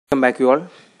Welcome back you all.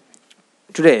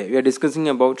 Today we are discussing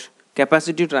about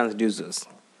capacitive transducers.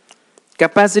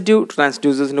 Capacitive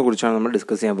transducers ne kurichana nammal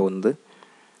discuss cheyan povunnathu.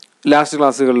 Last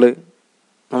classകളിൽ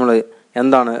നമ്മൾ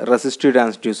എന്താണ് resistive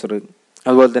transducer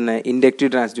അതുപോലെ തന്നെ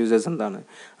inductive transducers എന്താണ്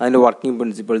അതിന്റെ working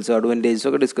principles advantages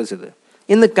ഒക്കെ discuss ചെയ്തു.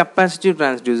 ഇന്ന് capacitive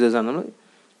transducers ആണ് നമ്മൾ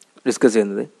ഡിസ്കസ്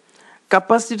ചെയ്യുന്നത്.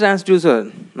 Capacitive transducer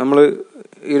നമ്മൾ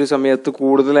ഈ ഒരു സമയത്ത്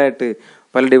കൂടുതലായിട്ട്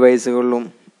പല ഡിവൈസുകളിലും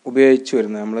ഉപയോഗിച്ച്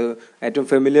വരുന്ന നമ്മൾ ഏറ്റവും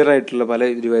ഫെമിലിയർ ആയിട്ടുള്ള പല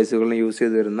ഡിവൈസുകളിലും യൂസ്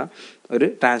ചെയ്ത് വരുന്ന ഒരു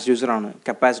ട്രാൻസ്ഡ്യൂസറാണ്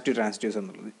കപ്പാസിറ്റീവ് ട്രാൻസ്ഡ്യൂസർ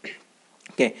എന്നുള്ളത്.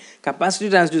 ഓക്കെ,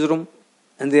 കപ്പാസിറ്റീവ് ട്രാൻസ്ഡ്യൂസറും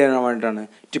എന്ത് ചെയ്യാൻ വേണ്ടിയിട്ടാണ്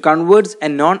to converts A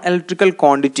non electrical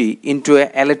quantity in to A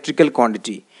electrical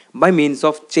quantity by means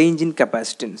of change in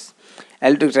capacitance.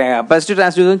 Capacitive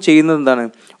transducer ചെയ്യുന്നത് എന്താണ്,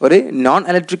 ഒരു നോൺ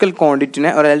ഇലക്ട്രിക്കൽ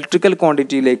ക്വാണ്ടിറ്റിനെ ഒരു ഇലക്ട്രിക്കൽ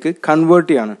ക്വാണ്ടിറ്റിയിലേക്ക് കൺവേർട്ട്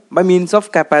ചെയ്യാണ് by means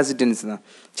of capacitance.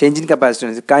 Change in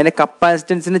capacitance, അതിൻ്റെ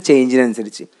കപ്പാസിറ്റൻസിൻ്റെ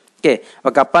ചേഞ്ചിനനുസരിച്ച്. Okay,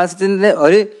 അപ്പോൾ കപ്പാസിറ്റൻസിൻ്റെ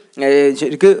ഒരു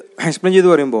ശരിക്കും explain ചെയ്ത്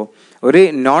പറയുമ്പോൾ ഒരു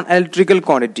നോൺ ഇലക്ട്രിക്കൽ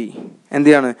ക്വാണ്ടിറ്റി എന്ത്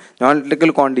ചെയ്യാണ്, നോൺ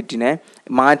ഇലക്ട്രിക്കൽ ക്വാണ്ടിറ്റിനെ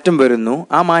മാറ്റം വരുന്നു,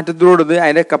 ആ മാറ്റത്തിലൂടെ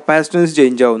അതിൻ്റെ കപ്പാസിറ്റൻസ്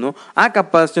ചേഞ്ച് ആവുന്നു, ആ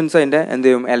കപ്പാസിറ്റൻസ് അതിൻ്റെ എന്ത്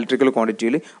ചെയ്യും ഇലക്ട്രിക്കൽ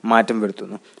ക്വാണ്ടിറ്റിയിൽ മാറ്റം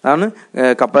വരുത്തുന്നു. അതാണ്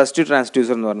കപ്പാസിറ്റീവ്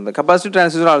ട്രാൻസ്ഡ്യൂസർ എന്ന് പറയുന്നത്. Capacitive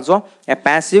transducer also A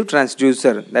passive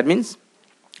transducer, that means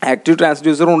active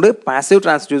ട്രാൻസ്ഡ്യൂസറും ഉണ്ട്, പാസീവ്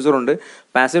ട്രാൻസ്ഡ്യൂസറും ഉണ്ട്.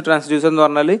 പാസീവ് ട്രാൻസ്ഡ്യൂസർ എന്ന്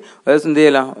പറഞ്ഞാൽ എന്ത്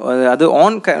ചെയ്യില്ല, അത്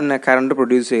ഓൺ കറണ്ട്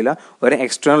പ്രൊഡ്യൂസ് ചെയ്യില്ല, ഒരു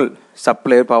എക്സ്റ്റേണൽ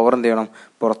സപ്ലൈ പവർ എന്ത് ചെയ്യണം,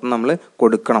 പുറത്ത് നമ്മൾ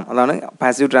കൊടുക്കണം. അതാണ്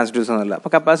പാസീവ് ട്രാൻസ്ഡ്യൂസർ എന്നല്ല.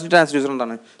 അപ്പോൾ കപ്പാസിറ്റീവ് ട്രാൻസ്ഡ്യൂസർ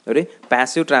എന്താണ്, ഒരു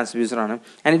passive ട്രാൻസ്ഡ്യൂസറാണ്.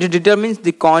 And it determines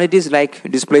the quantities like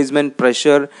displacement,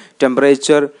 pressure,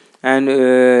 temperature and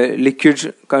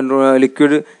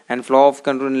liquid and flow of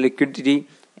control, liquidity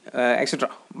etc.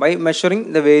 by measuring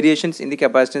the variations in the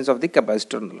capacitance of the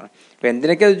capacitor എന്നുള്ളതാണ്. അപ്പോൾ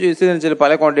എന്തിനൊക്കെ use ചെയ്തെന്ന് വെച്ചാൽ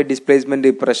പല quantity, displacement,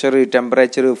 pressure,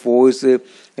 temperature, force,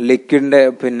 ലിക്വിഡിൻ്റെ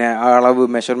പിന്നെ അളവ്,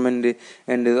 measurement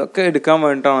ഇതൊക്കെ എടുക്കാൻ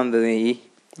വേണ്ടിയിട്ടാണ് എന്തത് ഈ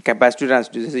കപ്പാസിറ്റീവ്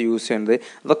ട്രാൻസ്ഡ്യൂസേഴ്സ് യൂസ് ചെയ്യുന്നത്.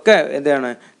 അതൊക്കെ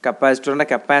എന്താണ് കപ്പാസിറ്ററിൻ്റെ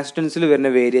കപ്പാസിറ്റൻസിൽ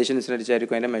വരുന്ന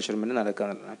വേരിയേഷൻസിനനുസരിച്ചായിരിക്കും അതിൻ്റെ മെഷർമെൻറ്റ് നടക്കുക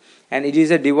എന്നുള്ളതാണ്. And it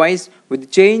is A device with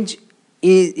change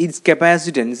it's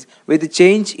capacitance with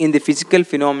change in the physical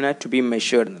phenomena to be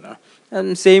measured എന്നുള്ളതാണ്.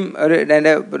 സെയിം ഒരു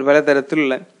അതിൻ്റെ പല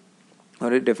തരത്തിലുള്ള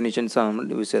ഒരു ഡെഫിനിഷൻസാണ് നമ്മൾ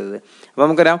യൂസ് ചെയ്തത്. അപ്പോൾ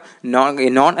നമുക്കറിയാം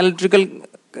നോൺ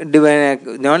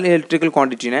ഇലക്ട്രിക്കൽ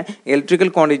ക്വാണ്ടിറ്റീനെ ഇലക്ട്രിക്കൽ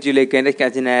ക്വാണ്ടിറ്റിയിലേക്ക്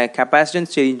അതിൻ്റെ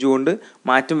കപ്പാസിറ്റൻസ് ചേഞ്ച് കൊണ്ട്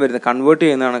മാറ്റം വരുന്നത്, കൺവേർട്ട്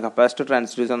ചെയ്യുന്നതാണ് കപ്പാസിറ്റർ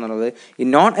ട്രാൻസ്ഡ്യൂസർ എന്നുള്ളത്. ഈ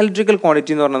നോൺ ഇലക്ട്രിക്കൽ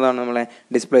ക്വാണ്ടിറ്റി എന്ന് പറയുന്നതാണ് നമ്മളെ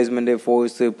ഡിസ്പ്ലേസ്മെൻറ്റ്,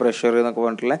 ഫോഴ്സ്, പ്രഷർ എന്നൊക്കെ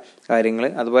പറഞ്ഞിട്ടുള്ള കാര്യങ്ങൾ.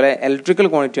 അതുപോലെ ഇലക്ട്രിക്കൽ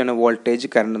ക്വാണ്ടിറ്റിയാണ് വോൾട്ടേജ്,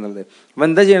 കറണ്ട് എന്നുള്ളത്. അപ്പോൾ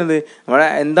എന്താ ചെയ്യുന്നത്, നമ്മളെ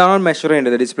എന്താണോ മെഷർ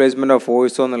ചെയ്യേണ്ടത്, ഡിസ്പ്ലേസ്മെൻറ്റോ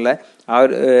ഫോഴ്സോ എന്നുള്ള ആ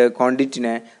ഒരു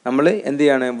ക്വാണ്ടിറ്റിനെ നമ്മൾ എന്ത്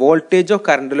ചെയ്യാണ്, വോൾട്ടേജോ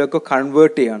കറണ്ടിലേക്കോ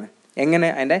കൺവേർട്ട് ചെയ്യാണ്. എങ്ങനെ,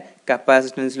 അതിൻ്റെ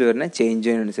കപ്പാസിറ്റൻസിൽ വരുന്ന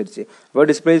ചേഞ്ചിനനുസരിച്ച്. അപ്പോൾ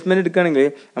ഡിസ്പ്ലേസ്മെൻറ്റ് എടുക്കുകയാണെങ്കിൽ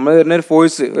നമ്മൾ വരുന്ന ഒരു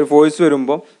ഫോഴ്സ്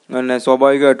വരുമ്പോൾ പിന്നെ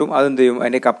സ്വാഭാവികമായിട്ടും അതെന്ത് ചെയ്യും,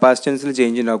 അതിൻ്റെ കപ്പാസിറ്റൻസിൽ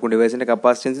ചേഞ്ച് ഉണ്ടാക്കും, ഡിവൈസിൻ്റെ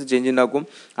കപ്പാസിറ്റൻസിൽ ചേഞ്ച് ഉണ്ടാക്കും.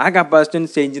 ആ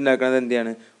കപ്പാസിറ്റൻസ് ചേഞ്ച് ഉണ്ടാക്കുന്നത് എന്ത്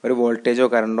ചെയ്യാണ്, ഒരു വോൾട്ടേജോ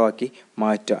കറണ്ടോ ആക്കി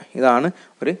മാറ്റുക. ഇതാണ്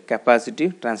ഒരു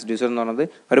കപ്പാസിറ്റീവ് ട്രാൻസ്ഡ്യൂസർ എന്ന് പറയുന്നത്.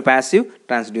 ഒരു പാസീവ്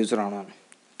ട്രാൻസ്ഡ്യൂസർ ആണ്.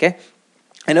 ഓക്കെ,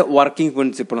 അതിൻ്റെ വർക്കിംഗ്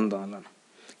പ്രിൻസിപ്പിൾ എന്താണെന്നാണ്.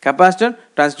 Capacitor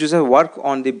transducer work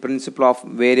on the principle of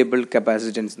variable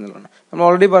capacitance എന്നുള്ളതാണ്. നമ്മൾ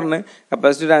ഓൾറെഡി പറഞ്ഞ്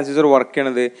കപ്പാസിറ്റർ ട്രാൻസ്ഡ്യൂസർ വർക്ക്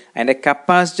ചെയ്യണത് അതിൻ്റെ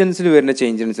കപ്പാസിറ്റൻസിൽ വരുന്ന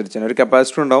ചേഞ്ച് അനുസരിച്ചാണ്. ഒരു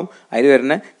കപ്പാസിറ്റർ ഉണ്ടാവും, അതിൽ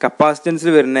വരുന്ന കപ്പാസിറ്റൻസിൽ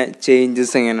വരുന്ന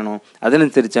ചേഞ്ചസ് എങ്ങനെയാണോ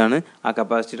അതിനനുസരിച്ചാണ് ആ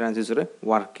കപ്പാസിറ്റർ ട്രാൻസ്ഡ്യൂസർ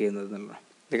വർക്ക് ചെയ്യുന്നത് എന്നുള്ളതാണ്.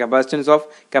 The capacitance of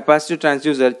capacitor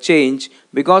transducer change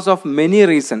because of many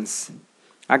reasons.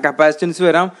 ആ കപ്പാസിറ്റൻസ്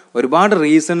വരാം ഒരുപാട്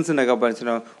റീസൺസ് ഉണ്ട്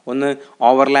കപ്പാസിറ്റർ. ഒന്ന്,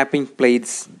 overlapping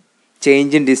plates,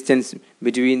 change in distance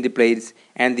between the plates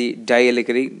and the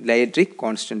dielectric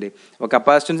constant. അപ്പോൾ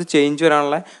കപ്പാസിറ്റൻസ് ചേഞ്ച്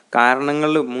വരാനുള്ള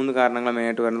കാരണങ്ങളിൽ 3 കാരണങ്ങൾ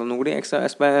മെയിനായിട്ട് വരുന്നത്. ഒന്നും കൂടി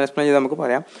എക്സ്പ്ലെയിൻ ചെയ്ത് നമുക്ക്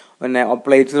പറയാം. പിന്നെ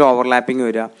പ്ലേറ്റ്സിൽ ഓവർലാപ്പിംഗ്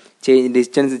വരിക,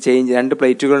 ഡിസ്റ്റൻസ് ചേഞ്ച്, 2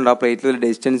 പ്ലേറ്റുകൾ ഉണ്ടാവും, പ്ലേറ്റിൽ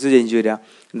ഡിസ്റ്റൻസ് ചേഞ്ച് വരിക,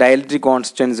 ഡയലക്ട്രിക്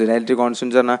കോൺസ്റ്റൻസ്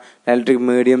പറഞ്ഞാൽ ഡയലക്ട്രിക്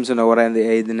മീഡിയംസ് ഉണ്ടാവും, കുറേ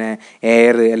ഇതിനെ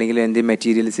എയർ അല്ലെങ്കിൽ എന്ത്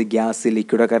മെറ്റീരിയൽസ്, ഗ്യാസ്,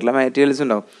 ലിക്വിഡൊക്കെ ആയിട്ടുള്ള മെറ്റീരിയൽസ്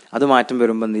ഉണ്ടാവും. അത് മാറ്റം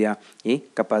വരുമ്പോൾ എന്ത് ചെയ്യുക, ഈ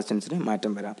കപ്പാസിറ്റൻസിന്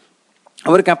മാറ്റം വരാം.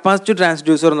 അപ്പോൾ ഒരു കപ്പാസിറ്റീവ്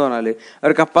ട്രാൻസ്ഡ്യൂസർ എന്ന് പറഞ്ഞാൽ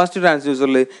ഒരു കപ്പാസിറ്റീവ്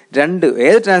ട്രാൻസ്ഡ്യൂസറിൽ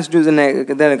ഏത് ട്രാൻസ്ഡ്യൂസറിനെ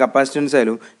എന്താണ് കപ്പാസിറ്റൻസ്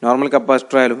ആയാലും നോർമൽ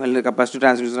കപ്പാസിറ്റർ ആയാലും അല്ലെങ്കിൽ കപ്പാസിറ്റീവ്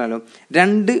ട്രാൻസ്ഡ്യൂസർ ആയാലും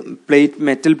 2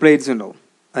 മെറ്റൽ പ്ലേറ്റ്സ് ഉണ്ടാവും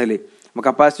അതിൽ. അപ്പോൾ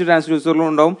കപ്പാസിറ്റീവ് ട്രാൻസ്ഡ്യൂസറിലും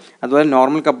ഉണ്ടാവും, അതുപോലെ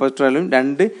നോർമൽ കപ്പാസിറ്റർ ആയാലും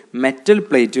 2 മെറ്റൽ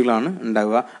പ്ലേറ്റുകളാണ്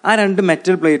ഉണ്ടാവുക. ആ 2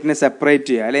 മെറ്റൽ പ്ലേറ്റിനെ സെപ്പറേറ്റ്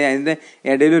ചെയ്യുക, അല്ലെങ്കിൽ അതിൻ്റെ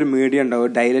ഇടയിൽ ഒരു മീഡിയം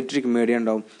ഉണ്ടാവും, ഡയലക്ട്രിക് മീഡിയം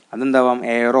ഉണ്ടാവും. അതെന്താവാം,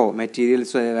 എയറോ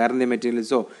മെറ്റീരിയൽസോ വേറെ എന്തെങ്കിലും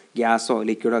മെറ്റീരിയൽസോ ഗ്യാസോ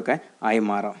ലിക്വിഡോ ഒക്കെ ആയി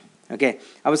മാറാം. ഓക്കെ,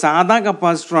 അപ്പോൾ സാധാ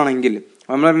കപ്പാസിറ്റർ ആണെങ്കിൽ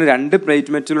നമ്മൾ പറഞ്ഞ 2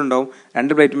 പ്ലേറ്റ് മെറ്റൽ ഉണ്ടാവും,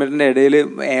 2 പ്ലേറ്റ് മെറ്റലിൻ്റെ ഇടയിൽ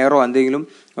എയറോ എന്തെങ്കിലും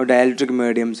ഡയലക്ട്രിക്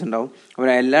മീഡിയംസ് ഉണ്ടാവും. അപ്പോൾ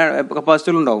എല്ലാ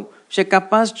കപ്പാസിറ്ററിലും ഉണ്ടാവും. പക്ഷേ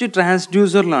കപ്പാസിറ്റീവ്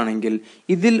ട്രാൻസ്ഡ്യൂസറിലാണെങ്കിൽ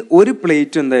ഇതിൽ ഒരു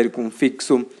പ്ലേറ്റ് എന്തായിരിക്കും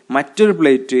ഫിക്സും, മറ്റൊരു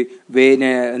പ്ലേറ്റ്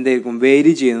എന്തായിരിക്കും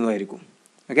വേരി ചെയ്യുന്നതായിരിക്കും.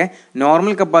 ഓക്കെ,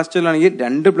 നോർമൽ കപ്പാസിറ്ററിലാണെങ്കിൽ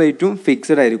 2 പ്ലേറ്റും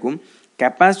ഫിക്സഡ് ആയിരിക്കും.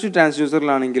 കപ്പാസിറ്റീവ്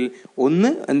ട്രാൻസ്ഡ്യൂസറിലാണെങ്കിൽ ഒന്ന്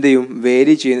എന്ത് ചെയ്യും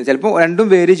വേരി ചെയ്യുന്നത്, ചിലപ്പോൾ രണ്ടും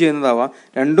വേരി ചെയ്യുന്നതാവാം,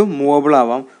 രണ്ടും മൂവബിൾ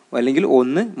ആവാം, അല്ലെങ്കിൽ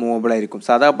ഒന്ന് മൂവബിൾ ആയിരിക്കും.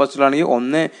 സാധാ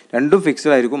കപ്പാസിറ്ററിലാണെങ്കിൽ രണ്ടും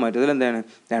ഫിക്സ്ഡ് ആയിരിക്കും, മറ്റേതിൽ എന്താണ്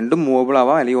രണ്ടും മൂവബിൾ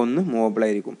ആവാം അല്ലെങ്കിൽ ഒന്ന് മൂവബിൾ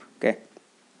ആയിരിക്കും. ഓക്കെ,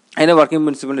 അതിൻ്റെ വർക്കിംഗ്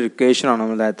പ്രിൻസിപ്പിളിൻ്റെ ഇക്വേഷൻ ആണ്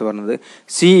നമ്മൾ നേരത്തെ പറഞ്ഞത്.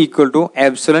 C =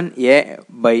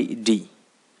 εA/d.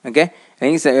 ഓക്കെ,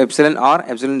 അല്ലെങ്കിൽ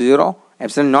εr/0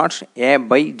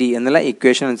 ε0 എന്നുള്ള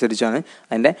ഇക്വേഷൻ അനുസരിച്ചാണ്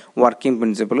അതിൻ്റെ വർക്കിംഗ്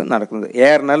പ്രിൻസിപ്പിൾ നടക്കുന്നത്. എ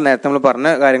പറഞ്ഞാൽ നേരത്തെ നമ്മൾ പറഞ്ഞ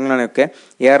കാര്യങ്ങളാണൊക്കെ.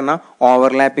 എ പറഞ്ഞാൽ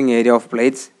overlapping area of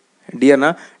plates, D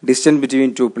പറഞ്ഞാൽ ഡിസ്റ്റൻസ്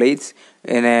ബിറ്റ്വീൻ ടു പ്ലേറ്റ്സ്,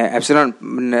 പിന്നെ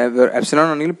എപ്സിലോൺ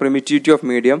ആണെങ്കിൽ പ്രിമിറ്റിവിറ്റി ഓഫ്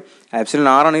മീഡിയം, എപ്സിലോൺ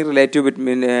ആർ ആണെങ്കിൽ റിലേറ്റീവ്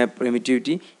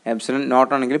പ്രിമിറ്റിവിറ്റി, എപ്സിലോൺ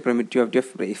നോട്ട് ആണെങ്കിൽ പ്രിമിറ്റിവിറ്റി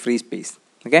ഓഫ് ഫ്രീ സ്പേസ്.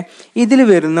 ഓക്കെ, ഇതിൽ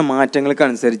വരുന്ന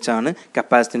മാറ്റങ്ങൾക്കനുസരിച്ചാണ്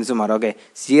കപ്പാസിറ്റൻസ് മാറുക. ഓക്കെ,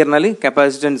 സി പറഞ്ഞാൽ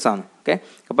കപ്പാസിറ്റൻസ് ആണ്. Okay,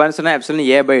 capacitance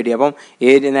εA/d. അപ്പം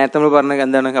നേരത്തെ നമ്മൾ പറഞ്ഞ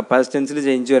എന്താണ് കപ്പാസിറ്റൻസിൽ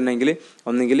ചേഞ്ച് വരണമെങ്കിൽ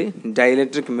ഒന്നെങ്കിൽ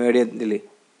ഡൈലക്ട്രിക് മീഡിയത്തിൽ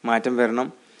മാറ്റം വരണം,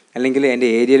 അല്ലെങ്കിൽ അതിൻ്റെ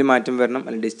ഏരിയയിൽ മാറ്റം വരണം,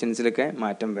 അല്ലെങ്കിൽ ഡിസ്റ്റൻസിലൊക്കെ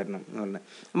മാറ്റം വരണം എന്ന് പറഞ്ഞത്.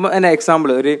 അപ്പോൾ അതിൻ്റെ എക്സാമ്പിൾ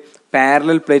ഒരു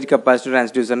പാരലൽ പ്ലേറ്റ് കപ്പാസിറ്റീവ്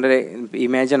ട്രാൻസ്ഡ്യൂസറിൻ്റെ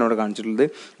ഇമേജാണ് ഇവിടെ കാണിച്ചിട്ടുള്ളത്.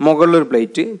 മുകളിലൊരു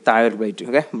പ്ലേറ്റ്, താഴെ ഒരു plate.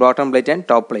 Okay, bottom plate and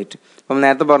top plate. അപ്പം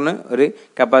നേരത്തെ പറഞ്ഞ് ഒരു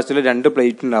കപ്പാസിറ്ററിൽ 2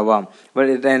 പ്ലേറ്റ് ഉണ്ടാവാം. അപ്പോൾ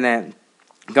തന്നെ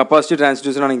കപ്പാസിറ്റീവ്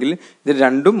ട്രാൻസ്ഡ്യൂസർ ആണെങ്കിൽ ഇത്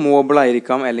രണ്ടും മൂവബിൾ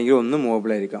ആയിരിക്കാം, അല്ലെങ്കിൽ ഒന്ന്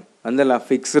മൂവബിൾ ആയിരിക്കാം, എന്തല്ല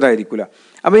ഫിക്സ്ഡ് ആയിരിക്കില്ല.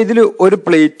 അപ്പോൾ ഇതിൽ ഒരു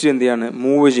പ്ലേറ്റ് എന്ത് ചെയ്യാണ്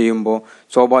മൂവ് ചെയ്യുമ്പോൾ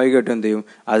സ്വാഭാവികമായിട്ടും എന്ത് ചെയ്യും,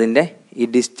 അതിൻ്റെ ഈ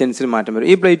ഡിസ്റ്റൻസിൽ മാറ്റം വരും.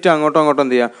 ഈ പ്ലേറ്റ് അങ്ങോട്ടോ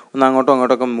എന്ത് ചെയ്യുക, ഒന്ന് അങ്ങോട്ടോ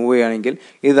അങ്ങോട്ടൊക്കെ മൂവ് ചെയ്യുകയാണെങ്കിൽ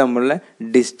ഇത് തമ്മിലുള്ള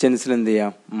ഡിസ്റ്റൻസിൽ എന്ത്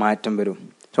ചെയ്യാം മാറ്റം വരും,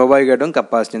 സ്വാഭാവികമായിട്ടും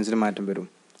കപ്പാസിറ്റൻസിൽ മാറ്റം വരും.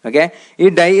 ഓക്കെ, ഈ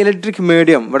ഡൈഇലക്ട്രിക്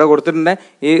മീഡിയം ഇവിടെ കൊടുത്തിട്ടുണ്ട്.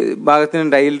 ഈ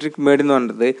ഭാഗത്തിന് ഡൈഇലക്ട്രിക് മീഡിയം എന്ന്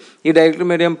പറഞ്ഞത്, ഈ ഡൈഇലക്ട്രിക്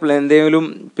മീഡിയം എന്തെങ്കിലും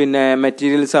പിന്നെ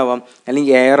മെറ്റീരിയൽസ് ആവാം,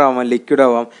 അല്ലെങ്കിൽ എയർ ആവാം, ലിക്വിഡ്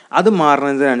ആവാം. അത്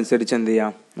മാറുന്നതിനനുസരിച്ച് എന്ത്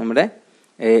ചെയ്യാം നമ്മുടെ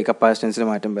കപ്പാസിറ്റൻസിൽ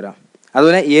മാറ്റം വരാം.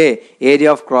 അതുപോലെ area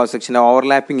of cross section,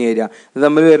 overlapping area, ഇത്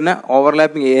തമ്മിൽ വരുന്ന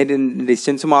ഓവർലാപ്പിംഗ് ഏരിയ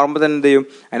ഡിസ്റ്റൻസ് മാറുമ്പോൾ തന്നെ എന്ത് ചെയ്യും,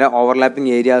 അതിൻ്റെ ഓവർലാപ്പിംഗ്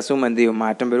ഏരിയാസും എന്ത് ചെയ്യും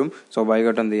മാറ്റം വരും.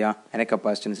 സ്വാഭാവികമായിട്ടും എന്ത് ചെയ്യുക, അതിൻ്റെ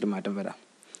കപ്പാസിറ്റൻസിൽ മാറ്റം വരാം.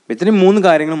 ഇത്രയും 3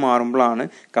 കാര്യങ്ങൾ മാറുമ്പോഴാണ്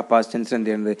കപ്പാസിറ്റൻസ് എന്ത്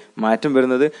ചെയ്യുന്നത് മാറ്റം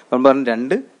വരുന്നത്. നമ്മൾ പറഞ്ഞു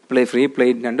 2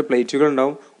 പ്ലേറ്റുകൾ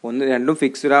ഉണ്ടാവും, രണ്ടും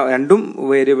ഫിക്സ്ഡ് രണ്ടും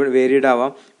വേരിയഡ്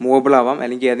ആവാം, മൂവബിൾ ആവാം,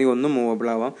 അല്ലെങ്കിൽ ഏതെങ്കിലും ഒന്ന് മൂവബിൾ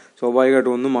ആവാം.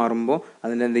 സ്വാഭാവികമായിട്ടും ഒന്ന് മാറുമ്പോൾ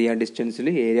അതിൻ്റെ എന്ത് ചെയ്യുക ഡിസ്റ്റൻസിൽ,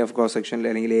 ഏരിയ ഓഫ് ക്രോസ് സെക്ഷനിൽ,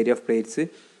 അല്ലെങ്കിൽ ഏരിയ ഓഫ് പ്ലേറ്റ്സ്,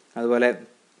 അതുപോലെ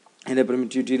അതിൻ്റെ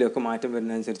പ്രിമിറ്റിവിറ്റിയിലൊക്കെ മാറ്റം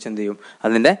വരുന്നതനുസരിച്ച് എന്ത് ചെയ്യും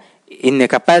അതിൻ്റെ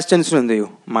കപ്പാസിറ്റൻസിനും എന്ത്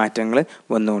ചെയ്യും മാറ്റങ്ങൾ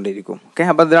വന്നുകൊണ്ടിരിക്കും. ഓക്കെ,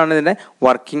 അപ്പോൾ ഇതാണ് ഇതിൻ്റെ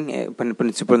വർക്കിംഗ്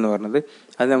പ്രിൻസിപ്പിൾ എന്ന് പറയുന്നത്.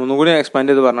 അത് ഒന്നുകൂടി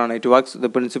എക്സ്പാൻഡ് ചെയ്ത് പറഞ്ഞാണ് it works the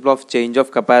principle of change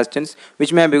of capacitance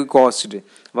which may be cost.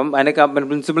 അപ്പം അതിൻ്റെ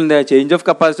പ്രിൻസിപ്പിൾ എന്താ, ചേഞ്ച് ഓഫ്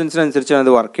കപ്പാസിറ്റൻസിനനുസരിച്ചാണ്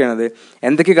അത് വർക്ക് ചെയ്യണത്.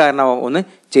 എന്തൊക്കെ കാരണമാവും, ഒന്ന്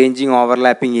changing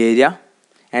overlapping area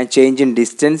and change in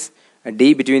distance D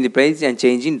between the plates and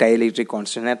changing dielectric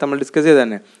constant. നേരത്തെ നമ്മൾ ഡിസ്കസ് ചെയ്ത്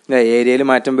തന്നെ ഏരിയയിൽ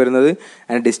മാറ്റം വരുന്നത്,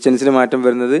 അതിൻ്റെ ഡിസ്റ്റൻസിൽ മാറ്റം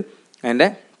വരുന്നത്, അതിൻ്റെ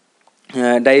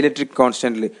ഡൈലക്ട്രിക്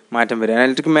കോൺസ്റ്റന്റിൽ മാറ്റം വരും.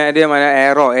 ഇലക്ട്രിക് മീഡിയം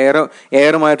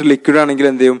എയറുമായിട്ട് ലിക്വിഡ് ആണെങ്കിൽ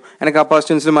എന്ത് ചെയ്യും, അതിന്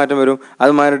കപ്പാസിറ്റൻസിൽ മാറ്റം വരും.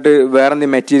 അതുമായിട്ട് വേറെ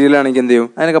എന്തെങ്കിലും മെറ്റീരിയൽ ആണെങ്കിൽ എന്ത് ചെയ്യും,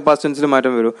 അതിന് കപ്പാസിറ്റൻസിൽ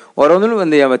മാറ്റം വരും. ഓരോന്നിലും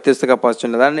എന്ത് ചെയ്യാം വ്യത്യസ്ത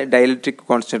കപ്പാസിറ്റൻസ്, അതാണ് ഡൈലക്ട്രിക്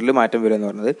കോൺസ്റ്റന്റിൽ മാറ്റം വരും എന്ന്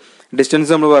പറയുന്നത്.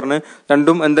 ഡിസ്റ്റൻസ് നമ്മൾ പറഞ്ഞ്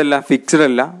രണ്ടും എന്തല്ല ഫിക്സ്ഡ്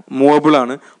അല്ല, മൂവബിൾ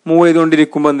ആണ്. മൂവ്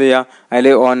ചെയ്തുകൊണ്ടിരിക്കുമ്പോൾ എന്ത് ചെയ്യുക, അതിൽ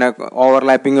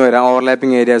ഓവർലാപ്പിംഗ് വരാം,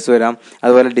 ഓവർലാപ്പിംഗ് ഏരിയാസ് വരാം,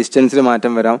 അതുപോലെ ഡിസ്റ്റൻസിൽ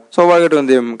മാറ്റം വരാം. സ്വാഭാവികമായിട്ടും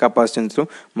എന്ത് ചെയ്യും കപ്പാസിറ്റൻസിലും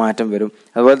മാറ്റം വരും.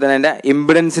 അതുപോലെ തന്നെ അതിൻ്റെ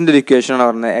ഇംപിഡൻസിൻ്റെ ഒരു ഇക്വേഷനാണ്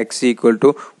പറഞ്ഞത് X =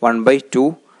 1/2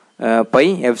 പൈ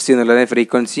FC എന്നുള്ളത്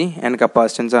ഫ്രീക്വൻസി ആൻഡ്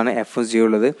കപ്പാസിറ്റൻസ് ആണ്, F G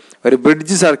ഉള്ളത്. ഒരു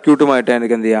ബ്രിഡ്ജ് സർക്യൂട്ടുമായിട്ട്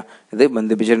എനിക്ക് എന്ത് ചെയ്യുക ഇത്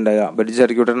ബന്ധിപ്പിച്ചിട്ടുണ്ടാകുക. ബ്രിഡ്ജ്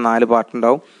സർക്യൂട്ടിന് 4 പാർട്ട്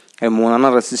ഉണ്ടാവും.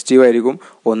 3 റെസിസ്റ്റീവ് ആയിരിക്കും,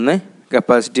 1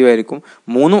 കപ്പാസിറ്റീവ് ആയിരിക്കും.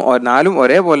 4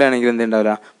 ഒരേപോലെ ആണെങ്കിൽ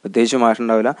എന്തുണ്ടാവില്ല, പ്രത്യേകിച്ച് മാറ്റം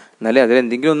ഉണ്ടാവില്ല. എന്നാലും അതിൽ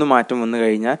എന്തെങ്കിലും ഒന്ന് മാറ്റം വന്നു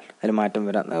കഴിഞ്ഞാൽ അതിൽ മാറ്റം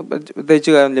വരാം.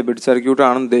 പ്രത്യേകിച്ച് കാര്യമില്ല, ബ്രിഡ്ജ് സർക്യൂട്ട്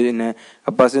ആണ്. പിന്നെ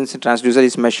capacitance transducer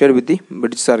is measured with the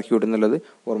bridge circuit എന്നുള്ളത്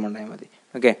ഓർമ്മ ഉണ്ടായാൽ മതി.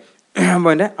 ഓക്കെ, അപ്പോൾ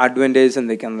അതിൻ്റെ അഡ്വാൻറ്റേജസ്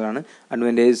എന്തൊക്കെയാണെന്നുള്ളതാണ്.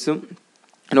 അഡ്വാൻറ്റേജസും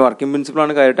അതിൻ്റെ വർക്കിംഗ്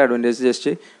പ്രിൻസിപ്പിളാണ് കാര്യമായിട്ട്. അഡ്വാൻറ്റേജസ്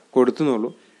ജസ്റ്റ് കൊടുത്തുന്നുള്ളൂ,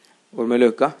 ഓർമ്മയിൽ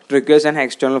വെക്കുക. ട്രിഗേഴ്സ് ആൻഡ്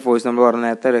എക്സ്റ്റേണൽ ഫോഴ്സ് നമ്മൾ പറഞ്ഞ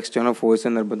നേരത്തെ എക്സ്റ്റേണൽ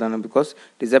ഫോഴ്സ് നിർബന്ധമാണ്. Because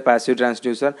it is A passive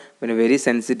transducer. പിന്നെ വെരി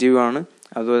സെൻസിറ്റീവ് ആണ്.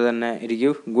 അതുപോലെ തന്നെ it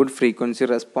give good frequency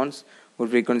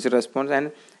response and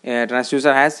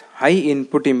transducer has high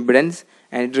input impedance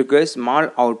and it requires small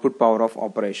output power of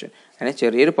operation. അങ്ങനെ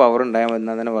ചെറിയൊരു പവർ ഉണ്ടായാൽ മതി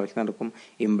തന്നെ വർക്ക് നടക്കും.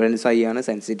 ഇംപിഡൻസ് ഹൈ ആണ്,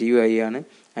 സെൻസിറ്റീവ് ഹൈ ആണ്,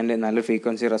 ആൻഡ് നല്ല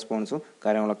ഫ്രീക്വൻസി റെസ്പോൺസും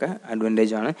കാര്യങ്ങളൊക്കെ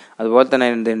അഡ്വാൻറ്റേജ് ആണ്. അതുപോലെ തന്നെ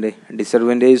എന്തുണ്ട്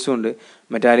ഡിസഡ്വാൻറ്റേജസും ഉണ്ട്.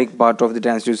 Metallic part of the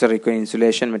transducer require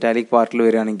insulation. Metallic പാർട്ടിൽ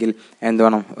വരികയാണെങ്കിൽ എന്ത്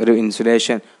വേണം, ഒരു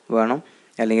ഇൻസുലേഷൻ വേണം,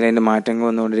 അല്ലെങ്കിൽ അതിൻ്റെ മാറ്റങ്ങൾ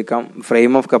വന്നുകൊണ്ടിരിക്കാം.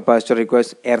 Frame of capacitor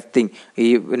requires earthing. ഈ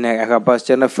പിന്നെ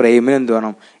കപ്പാസിറ്ററിൻ്റെ ഫ്രെയിമിന് എന്ത്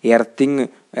വേണം,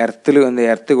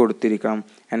 earth കൊടുത്തിരിക്കണം.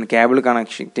 And cable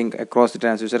connecting across the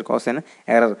transducer cause and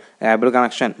error. Cable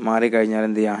connection മാറിക്കഴിഞ്ഞാൽ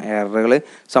എന്ത് ചെയ്യാം, എററുകൾ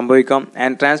സംഭവിക്കാം.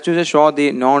 And transducer show the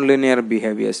non linear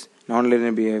behaviours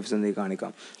എന്ത്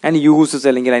കാണിക്കാം. ആൻഡ് യൂസസ്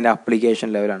അല്ലെങ്കിൽ അതിൻ്റെ അപ്ലിക്കേഷൻ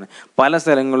ലെവലാണ്. പല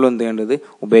സ്ഥലങ്ങളിലും എന്ത് ചെയ്യേണ്ടത്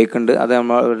ഉപയോഗിക്കേണ്ടത്. അത്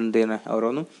നമ്മൾ എന്ത് ചെയ്യുന്നത്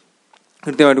ഓരോന്നും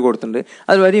കൃത്യമായിട്ട് കൊടുത്തിട്ടുണ്ട്.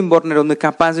 അത് വെരി ഇമ്പോർട്ടൻ്റ് ആയിട്ട് ഒന്ന്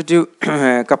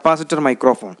കപ്പാസിറ്റർ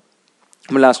മൈക്രോഫോൺ.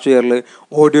 നമ്മൾ ലാസ്റ്റ് ഇയറിൽ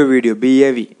ഓഡിയോ വീഡിയോ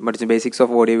BAV പഠിച്ചു, ബേസിക്സ്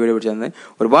ഓഫ് ഓഡിയോ വീഡിയോ പഠിച്ചു.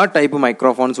 ഒരുപാട് ടൈപ്പ്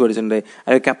മൈക്രോഫോൺസ് പഠിച്ചിട്ടുണ്ട്.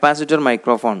 അത് കപ്പാസിറ്റർ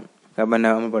മൈക്രോഫോൺ പിന്നെ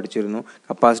നമ്മൾ പഠിച്ചിരുന്നു.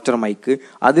 കപ്പാസിറ്റർ മൈക്ക്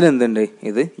അതിലെന്തുണ്ട്,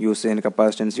 ഇത് യൂസ് ചെയ്യുന്നുണ്ട്,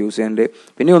 കപ്പാസിറ്റൻസ് യൂസ് ചെയ്യുന്നുണ്ട്.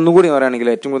 പിന്നെ ഒന്നുകൂടി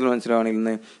പറയുകയാണെങ്കിൽ ഏറ്റവും കൂടുതൽ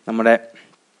മനസ്സിലാവുകയാണെങ്കിൽ നമ്മുടെ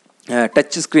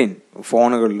ടച്ച് സ്ക്രീൻ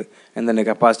ഫോണുകളിൽ എന്തുണ്ട്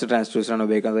കപ്പാസിറ്റർ ട്രാൻസ്ഡ്യൂസറാണ്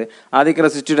ഉപയോഗിക്കുന്നത്. ആദ്യമൊക്കെ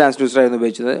റെസിസ്റ്റീവ് ട്രാൻസ്ഡ്യൂസർ ആയിരുന്നു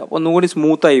ഉപയോഗിച്ചത്. അപ്പോൾ ഒന്നുകൂടി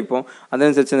സ്മൂത്തായി ഇപ്പോൾ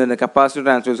അതനുസരിച്ച് എന്തുണ്ട് കപ്പാസിറ്റർ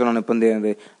ട്രാൻസ്ഡ്യൂസറാണ് ഇപ്പോൾ എന്ത്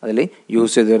ചെയ്യുന്നത് അതിൽ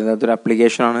യൂസ് ചെയ്ത് വരുന്നത്. അതൊരു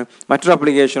ആപ്ലിക്കേഷനാണ്. മറ്റൊരു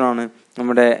ആപ്ലിക്കേഷനാണ്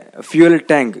നമ്മുടെ ഫ്യൂവൽ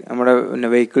ടാങ്ക്. നമ്മുടെ പിന്നെ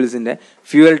വെഹിക്കിൾസിൻ്റെ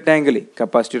ഫ്യൂവൽ ടാങ്കിൽ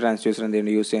കപ്പാസിറ്റീവ് ട്രാൻസ്ഡ്യൂസർ എന്ത്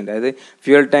ചെയ്യുന്നുണ്ട് യൂസ് ചെയ്യുന്നുണ്ട്. അതായത്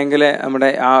ഫ്യൂവൽ ടാങ്കിലെ നമ്മുടെ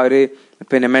ആ ഒരു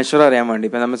പിന്നെ മെഷർ അറിയാൻ വേണ്ടി.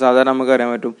 ഇപ്പം നമ്മൾ സാധാരണ നമുക്ക് അറിയാൻ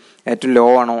പറ്റും ഏറ്റവും ലോ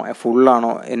ആണോ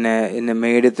ഫുള്ളാണോ പിന്നെ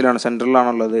മീഡിയത്തിലാണോ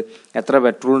സെൻട്രലാണോ ഉള്ളത്, എത്ര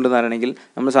പെട്രോൾ ഉണ്ടെന്ന് അറിയണമെങ്കിൽ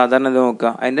നമ്മൾ സാധാരണ ഇത്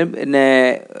നോക്കുക. അതിൻ്റെ പിന്നെ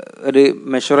ഒരു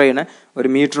മെഷർ ചെയ്യുന്ന ഒരു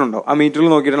മീറ്റർ ഉണ്ടാവും. ആ മീറ്ററിൽ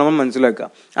നോക്കിയിട്ട് നമ്മൾ മനസ്സിലാക്കുക.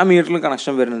 ആ മീറ്ററിൽ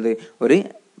കണക്ഷൻ വരുന്നത് ഒരു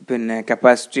പിന്നെ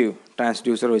കപ്പാസിറ്റീവ്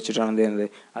ട്രാൻസ്ഡ്യൂസർ വെച്ചിട്ടാണ് എന്ത് ചെയ്യുന്നത്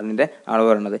അതിൻ്റെ അളവ്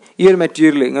പറയുന്നത്. ഈ ഒരു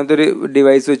മെറ്റീരിയൽ ഇങ്ങനത്തെ ഒരു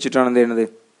ഡിവൈസ് വെച്ചിട്ടാണ് എന്ത് ചെയ്യുന്നത്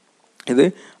ഇത്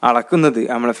അളക്കുന്നത്,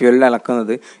 നമ്മളെ ഫ്യൂവലിൽ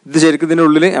അളക്കുന്നത്. ഇത് ശരിക്കും ഇതിൻ്റെ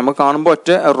ഉള്ളിൽ നമുക്ക് കാണുമ്പോൾ ഒറ്റ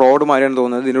റോഡ് മാതിരിയാണ്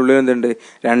തോന്നുന്നത്. ഇതിൻ്റെ ഉള്ളിൽ എന്തുണ്ട്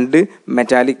രണ്ട്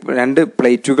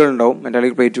പ്ലേറ്റുകൾ ഉണ്ടാവും,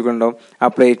 മെറ്റാലിക് പ്ലേറ്റുകൾ ഉണ്ടാവും. ആ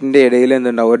പ്ലേറ്റിൻ്റെ ഇടയിൽ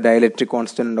എന്തുണ്ടാവും ഒരു ഡയലക്ട്രിക്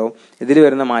കോൺസ്റ്റന്റ് ഉണ്ടാവും. ഇതിൽ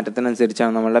വരുന്ന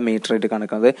മാറ്റത്തിനനുസരിച്ചാണ് നമ്മളുടെ മീറ്റർ ആയിട്ട്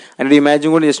കണക്കുന്നത്. അതിൻ്റെ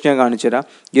ഇമേജും കൂടി ജസ്റ്റ് ഞാൻ കാണിച്ചു തരാം.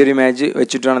 ഈ ഒരു ഇമേജ്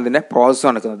വെച്ചിട്ടാണ് ഇതിൻ്റെ പ്രോസസ്സ്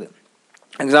നടക്കുന്നത്.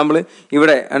 എക്സാമ്പിൾ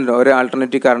ഇവിടെ ഉണ്ടോ ഒരു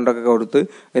ആൾട്ടർനേറ്റീവ് കറണ്ടൊക്കെ കൊടുത്ത്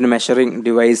ഒരു മെഷറിങ്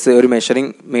ഡിവൈസ്, ഒരു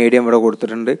മെഷറിങ് മീഡിയം ഇവിടെ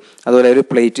കൊടുത്തിട്ടുണ്ട്. അതുപോലെ ഒരു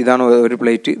പ്ലേറ്റ്, ഇതാണ് ഒരു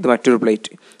പ്ലേറ്റ്, ഇത് മറ്റൊരു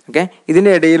പ്ലേറ്റ്. ഓക്കെ,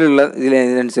 ഇതിൻ്റെ ഇടയിലുള്ള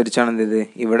ഇതിനനുസരിച്ചാണ് എന്ത് ചെയ്ത്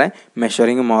ഇവിടെ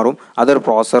മെഷറിങ് മാറും. അതൊരു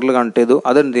പ്രോസറിൽ കണക്ട് ചെയ്തു,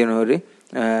 അതെന്ത് ചെയ്യണം ഒരു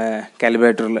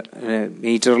കാലിബ്രേറ്ററിൽ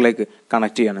മീറ്ററിലേക്ക്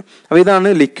കണക്ട് ചെയ്യണം. അപ്പോൾ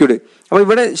ഇതാണ് ലിക്വിഡ്. അപ്പോൾ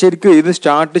ഇവിടെ ശരിക്കും ഇത്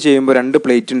സ്റ്റാർട്ട് ചെയ്യുമ്പോൾ രണ്ട്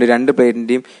പ്ലേറ്റ് ഉണ്ട്. രണ്ട്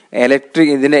പ്ലേറ്റിൻ്റെയും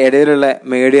ഇലക്ട്രിക് ഇതിൻ്റെ ഇടയിലുള്ള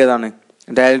മീഡിയം ഏതാണ്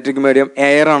ഡയലക്ട്രിക് മീഡിയം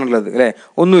എയർ ആണുള്ളത് അല്ലേ,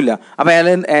 ഒന്നുമില്ല. അപ്പോൾ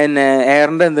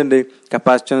എയറിൻ്റെ എന്തുണ്ട്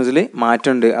കപ്പാസിറ്റൻസിൽ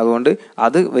മാറ്റമുണ്ട്. അതുകൊണ്ട്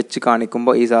അത് വെച്ച്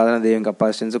കാണിക്കുമ്പോൾ ഈ സാധനം എന്ത് ചെയ്യും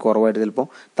കപ്പാസിറ്റൻസ് കുറവായിട്ട് ചിലപ്പോൾ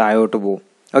താഴോട്ട് പോകും.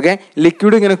 ഓക്കെ,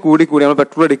 ലിക്വിഡ് ഇങ്ങനെ കൂടി നമ്മൾ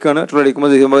പെട്രോൾ അടിക്കുകയാണ്, പെട്രോൾ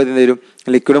അടിക്കുമ്പോൾ എന്ത് വരും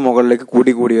ലിക്വിഡ് മുകളിലേക്ക്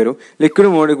കൂടി വരും.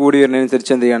 ലിക്വിഡ് കൂടി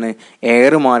വരുന്നതിനനുസരിച്ച് എന്ത് ചെയ്യാണ്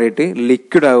എയർ മാറിയിട്ട്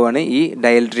ലിക്വിഡ് ആവുകയാണ് ഈ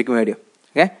dielectric medium.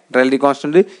 Okay, dielectric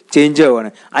constant change ആവുകയാണ്.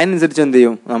 അതിനനുസരിച്ച് എന്ത്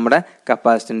ചെയ്യും നമ്മുടെ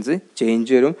കപ്പാസിറ്റൻസ്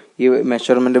ചേഞ്ച് വരും. ഈ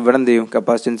മെഷർമെന്റ് ഇവിടെ എന്ത് ചെയ്യും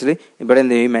കപ്പാസിറ്റൻസിൽ ഇവിടെ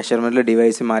എന്ത് ചെയ്യും മെഷർമെന്റിൽ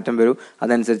ഡിവൈസ് മാറ്റം വരും.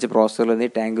 അതനുസരിച്ച് പ്രോസസ്സറിൽ എന്ത്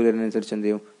ടാങ്ക് വരുന്നതനുസരിച്ച് എന്ത്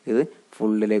ചെയ്യും ഇത്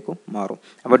ഫുള്ളിലേക്കും മാറും.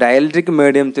 അപ്പോൾ ഡയലക്ട്രിക്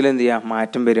മീഡിയത്തിൽ എന്ത് ചെയ്യുക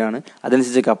മാറ്റം വരികയാണ്.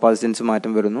 അതനുസരിച്ച് കപ്പാസിറ്റൻസ്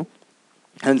മാറ്റം വരുന്നു.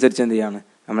 അതനുസരിച്ച് എന്ത് ചെയ്യാണ്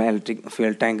നമ്മൾ ഇലക്ട്രിക്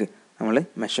ഫ്യൂൽ ടാങ്ക് നമ്മൾ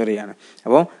മെഷർ ചെയ്യാണ്.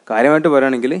 അപ്പോൾ കാര്യമായിട്ട്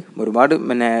പറയുകയാണെങ്കിൽ ഒരുപാട്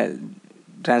പിന്നെ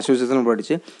ട്രാൻസ്ഡ്യൂസേഴ്സ് നമ്മൾ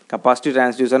പഠിച്ച് കപ്പാസിറ്റീവ്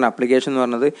ട്രാൻസ്ഡ്യൂസറിൻ്റെ ആപ്ലിക്കേഷൻ എന്ന്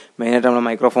പറയുന്നത് മെയിനായിട്ട് നമ്മൾ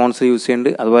മൈക്രോഫോൺസ് യൂസ് ചെയ്യുന്നുണ്ട്.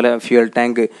 അതുപോലെ ഫ്യൂൽ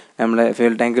ടാങ്ക് നമ്മളെ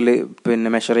ഫ്യൂൽ ടാങ്കിൽ പിന്നെ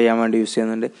മെഷർ ചെയ്യാൻ വേണ്ടി യൂസ്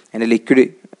ചെയ്യുന്നുണ്ട്. അതിൻ്റെ ലിക്വിഡ്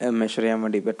മെഷർ ചെയ്യാൻ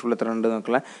വേണ്ടി പെട്രോൾ എത്ര ഉണ്ട്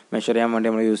എന്നൊക്കെയുള്ള മെഷർ ചെയ്യാൻ വേണ്ടി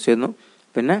നമ്മൾ യൂസ് ചെയ്യുന്നു.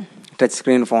 പിന്നെ ടച്ച്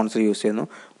സ്ക്രീൻ ഫോൺസ് യൂസ് ചെയ്യുന്നു.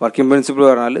 വർക്കിംഗ് പ്രിൻസിപ്പിൾ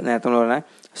പറഞ്ഞാൽ നേരത്തെ നമ്മൾ പറഞ്ഞാൽ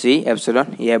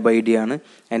C∈A/D ആണ്.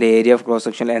 അതിൻ്റെ ഏരിയ ഓഫ് ക്രോസ്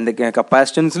സെക്ഷൻ എന്തൊക്കെ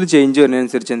കപ്പാസിറ്റൻസിൽ ചേഞ്ച്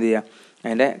വരുന്നതിനനുസരിച്ച് എന്ത് ചെയ്യുക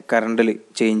അതിൻ്റെ കറണ്ടിൽ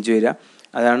ചേഞ്ച് വരിക.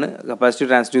 അതാണ് കപ്പാസിറ്റീവ്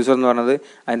ട്രാൻസ്ഡ്യൂസർ എന്ന് പറയുന്നത്.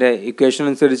 അതിൻ്റെ ഇക്വേഷൻ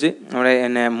അനുസരിച്ച്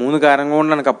നമ്മുടെ മൂന്ന് കാരണങ്ങൾ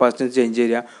കൊണ്ടാണ് കപ്പാസിറ്റൻസ് ചേഞ്ച്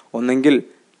വരിക. ഒന്നെങ്കിൽ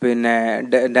പിന്നെ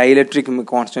ഡൈലക്ട്രിക്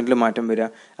കോൺസ്റ്റന്റിൽ മാറ്റം വരിക,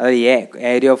 അതായത്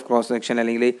ഏരിയ ഓഫ് ക്രോസ് സെക്ഷൻ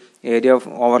അല്ലെങ്കിൽ ഏരിയ ഓഫ്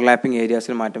ഓവർലാപ്പിംഗ്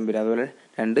ഏരിയാസിൽ മാറ്റം വരിക. അതുപോലെ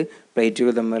രണ്ട്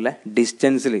പ്ലേറ്റുകൾ തമ്മിലുള്ള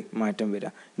ഡിസ്റ്റൻസിൽ മാറ്റം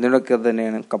വരിക. ഇതിനൊക്കെ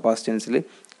തന്നെയാണ് കപ്പാസിറ്റൻസിൽ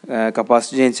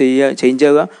കപ്പാസിറ്റി ചേഞ്ച്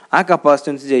ആവുക. ആ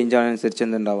കപ്പാസിറ്റൻസ് ചേഞ്ച് ആവുന്നതനുസരിച്ച്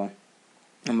എന്തുണ്ടാവാം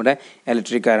നമ്മുടെ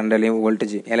ഇലക്ട്രിക് കറണ്ട് അല്ലെങ്കിൽ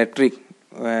വോൾട്ടേജ് ഇലക്ട്രിക്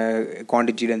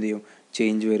ക്വാണ്ടിറ്റിയിൽ എന്ത് ചെയ്യും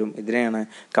ചേഞ്ച് വരും. ഇതിനെയാണ്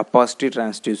കപ്പാസിറ്റീവ്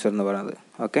ട്രാൻസ്ഡ്യൂസർ എന്ന് പറയുന്നത്.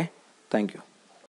 Okay, thank you.